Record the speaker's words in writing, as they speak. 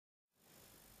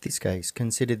This case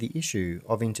considered the issue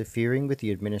of interfering with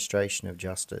the administration of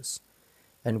justice,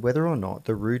 and whether or not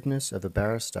the rudeness of a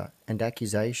barrister and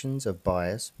accusations of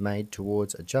bias made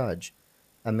towards a judge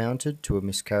amounted to a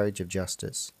miscarriage of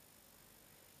justice.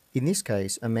 In this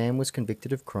case, a man was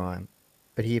convicted of crime,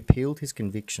 but he appealed his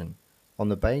conviction on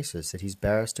the basis that his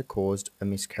barrister caused a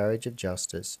miscarriage of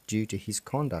justice due to his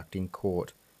conduct in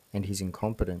court and his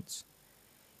incompetence.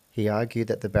 He argued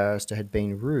that the barrister had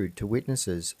been rude to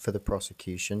witnesses for the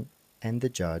prosecution and the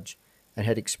judge and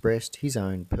had expressed his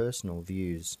own personal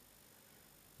views.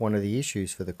 One of the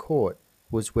issues for the court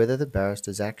was whether the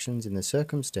barrister's actions in the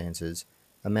circumstances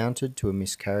amounted to a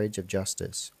miscarriage of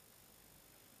justice.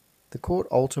 The court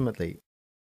ultimately